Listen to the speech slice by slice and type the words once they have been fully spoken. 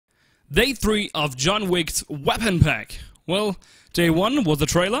Day 3 of John Wick's weapon pack. Well, day 1 was the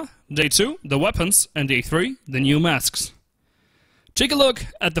trailer, day 2 the weapons, and day 3 the new masks. Take a look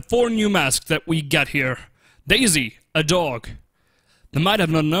at the 4 new masks that we got here. Daisy, a dog. They might have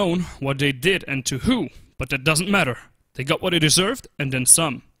not known what they did and to who, but that doesn't matter. They got what they deserved and then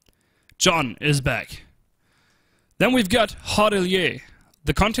some. John is back. Then we've got Hotelier.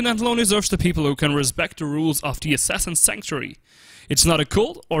 The Continental only serves the people who can respect the rules of the Assassin Sanctuary. It's not a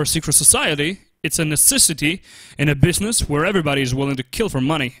cult or a secret society, it's a necessity in a business where everybody is willing to kill for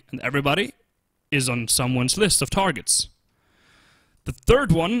money, and everybody is on someone's list of targets. The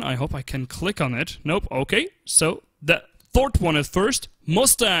third one, I hope I can click on it. Nope, okay. So, the fourth one is first,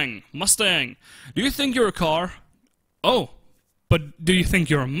 Mustang. Mustang. Do you think you're a car? Oh, but do you think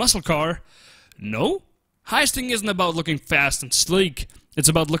you're a muscle car? No. Heisting isn't about looking fast and sleek. It's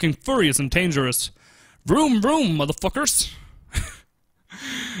about looking furious and dangerous. Vroom vroom, motherfuckers.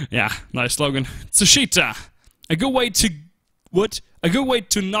 Yeah, nice slogan. Zaschita. A good way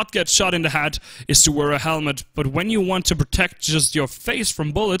to not get shot in the head is to wear a helmet, but when you want to protect just your face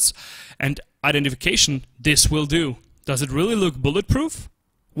from bullets and identification, this will do. Does it really look bulletproof?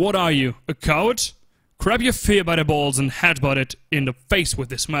 What are you, a coward? Grab your fear by the balls and headbutt it in the face with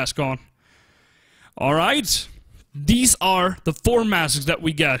this mask on. Alright, these are the 4 masks that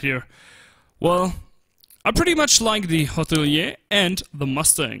we got here. Well, I pretty much like the Hotelier and the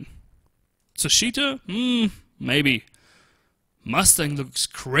Mustang. Zaschita? Maybe. Mustang looks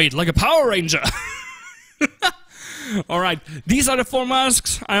great, like a Power Ranger! Alright, these are the 4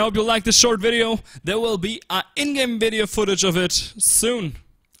 masks. I hope you like this short video. There will be an in-game video footage of it soon.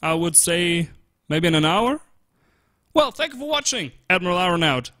 I would say maybe in an hour? Well, thank you for watching. Admiral Airon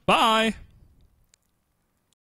out. Bye!